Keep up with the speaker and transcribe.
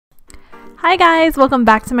Hi guys, welcome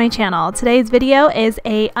back to my channel. Today's video is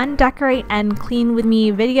a undecorate and clean with me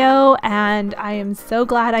video, and I am so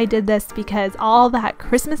glad I did this because all that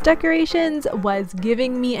Christmas decorations was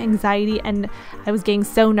giving me anxiety and I was getting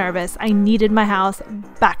so nervous. I needed my house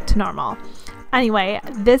back to normal. Anyway,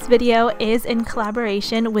 this video is in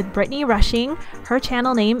collaboration with Brittany Rushing. Her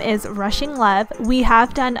channel name is Rushing Love. We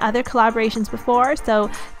have done other collaborations before, so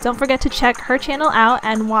don't forget to check her channel out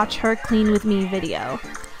and watch her clean with me video.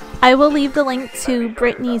 I will leave the link to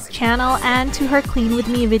Brittany's channel and to her clean with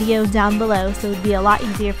me video down below, so it would be a lot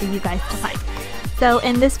easier for you guys to find. So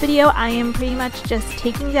in this video, I am pretty much just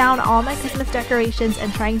taking down all my Christmas decorations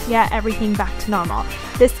and trying to get everything back to normal.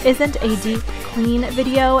 This isn't a deep clean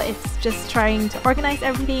video, it's just trying to organize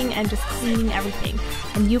everything and just cleaning everything.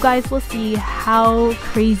 And you guys will see how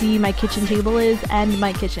crazy my kitchen table is and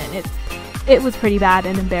my kitchen. It was pretty bad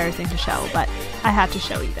and embarrassing to show, but I had to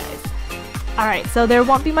show you guys. Alright, so there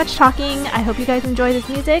won't be much talking. I hope you guys enjoy this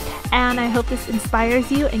music, and I hope this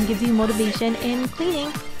inspires you and gives you motivation in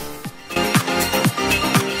cleaning.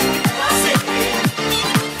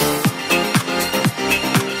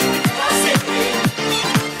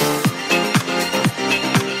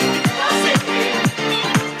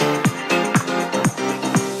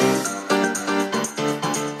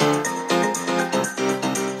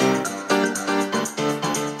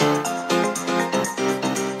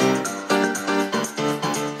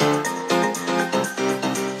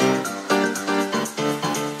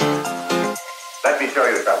 Let me show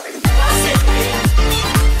you something.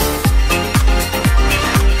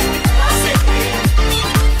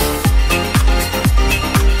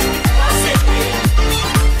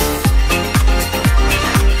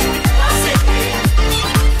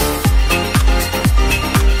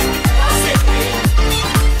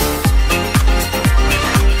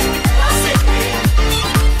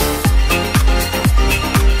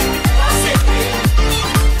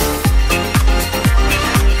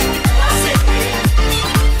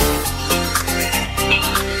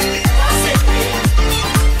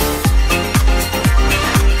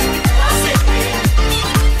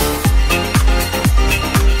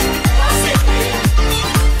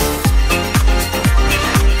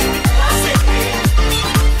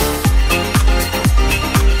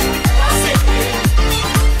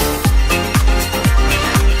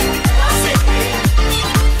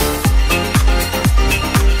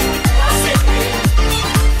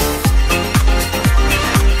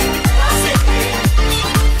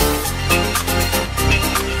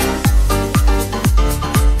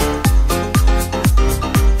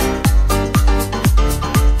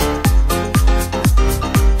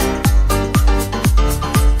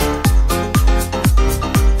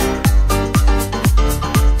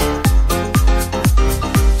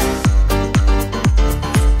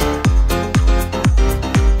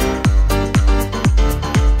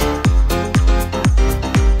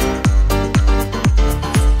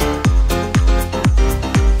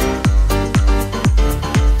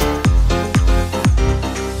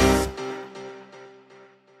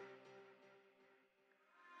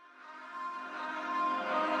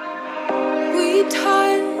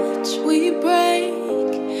 We break,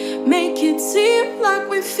 make it seem like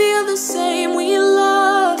we feel the same. We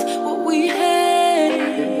love what we hate.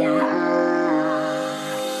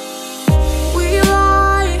 We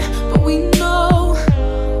lie, but we know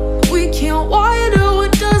we can't water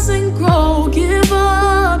what doesn't grow. Give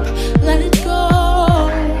up, let it go.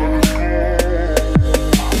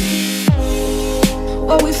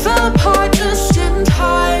 Well, we fell apart just in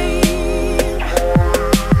time.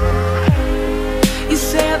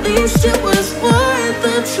 At least it was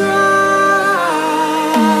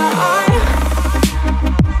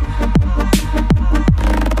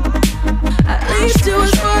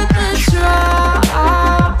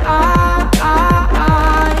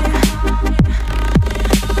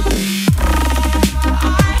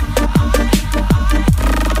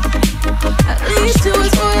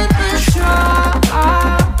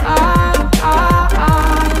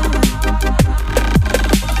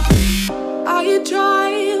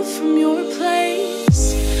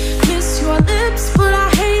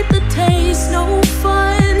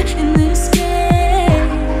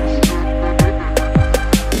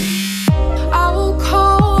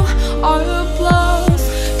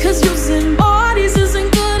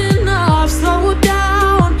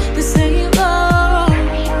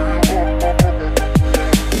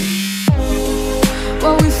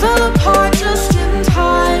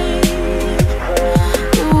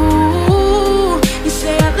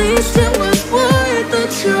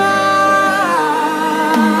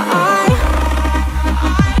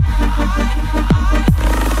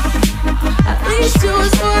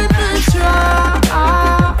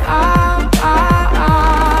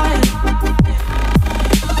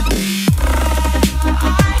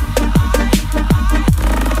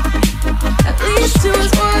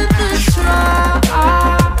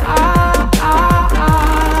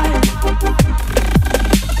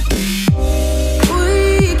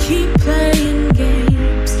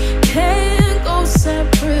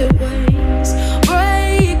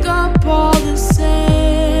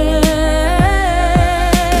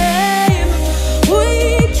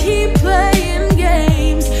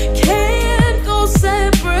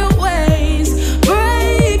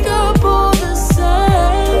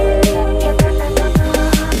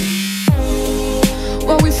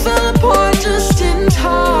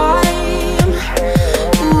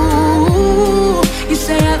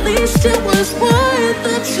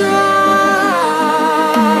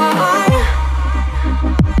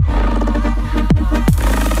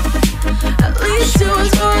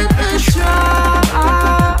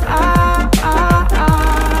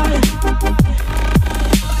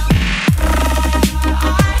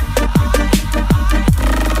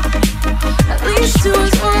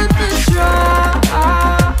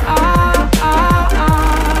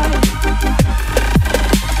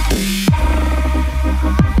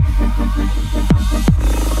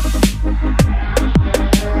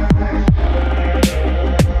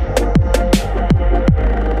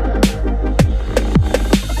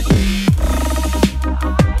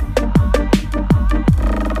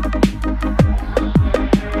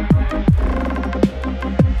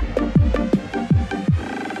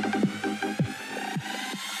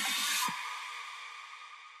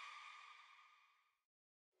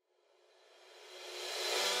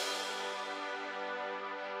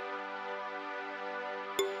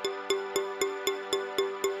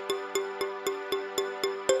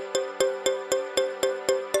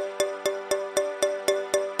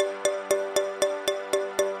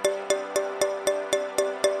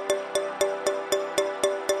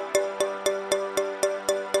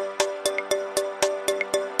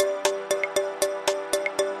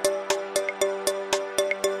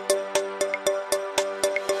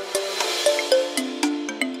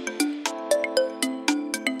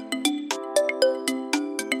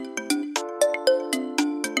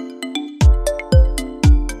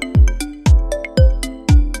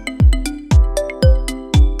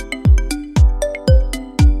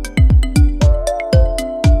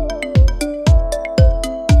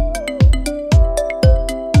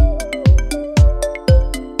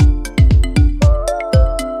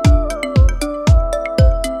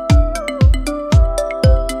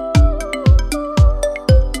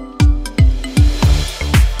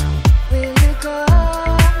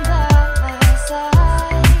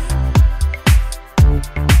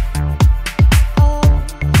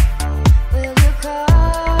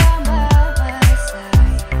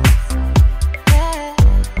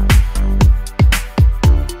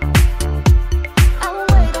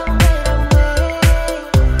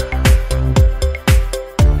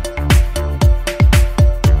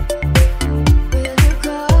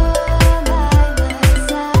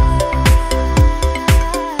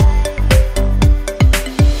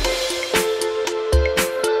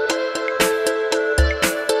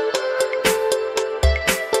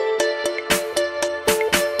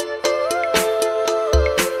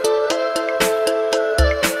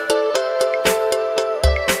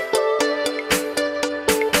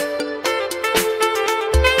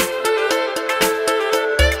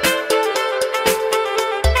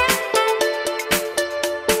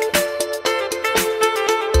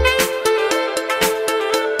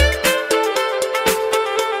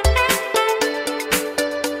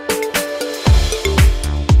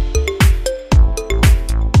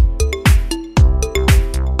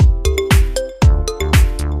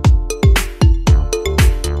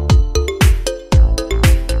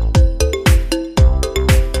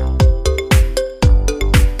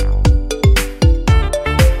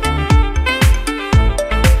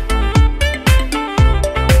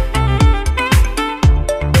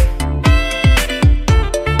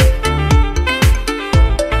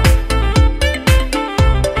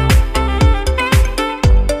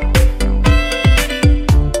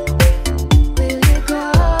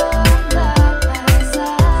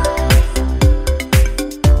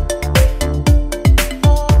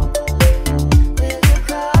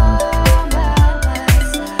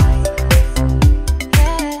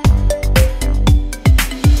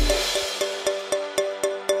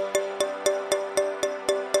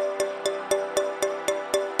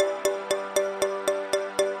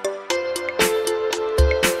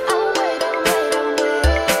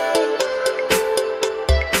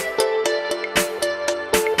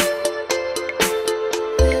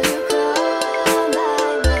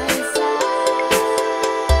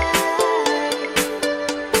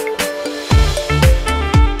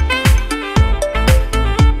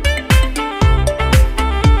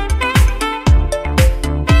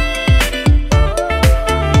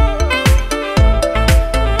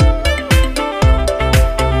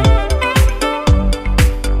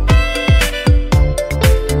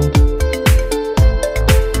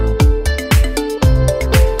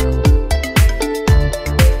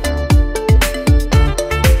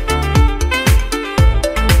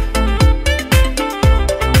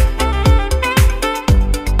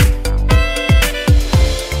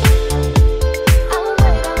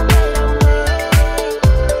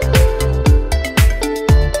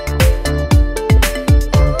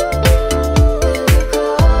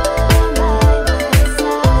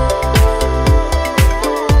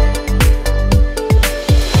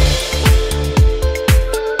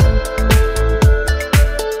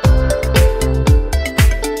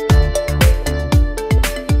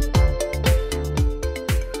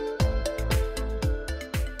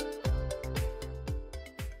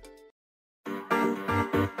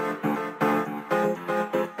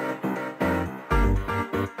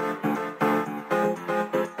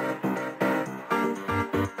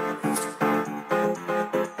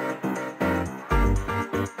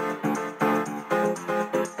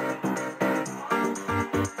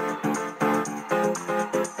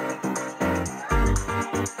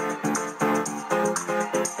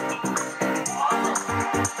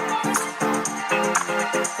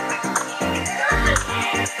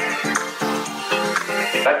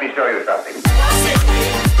Let me show you something.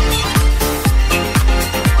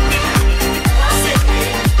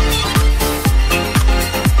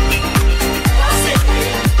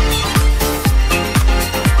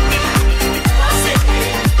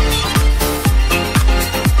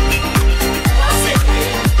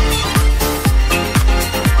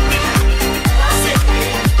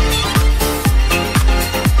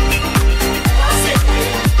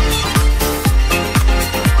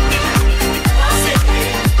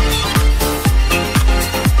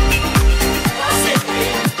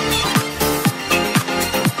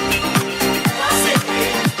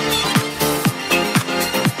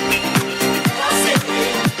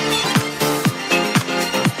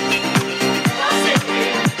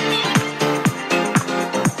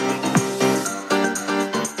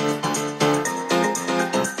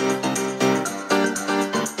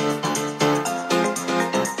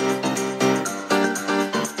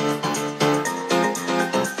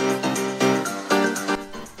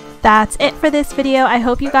 That's it for this video. I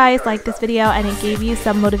hope you guys liked this video and it gave you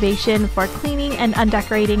some motivation for cleaning and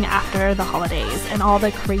undecorating after the holidays and all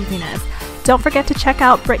the craziness. Don't forget to check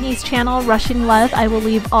out Brittany's channel, Rushing Love. I will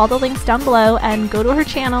leave all the links down below, and go to her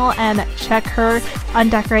channel and check her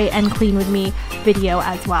Undecorate and Clean With Me video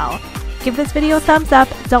as well. Give this video a thumbs up,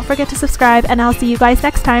 don't forget to subscribe, and I'll see you guys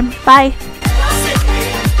next time. Bye!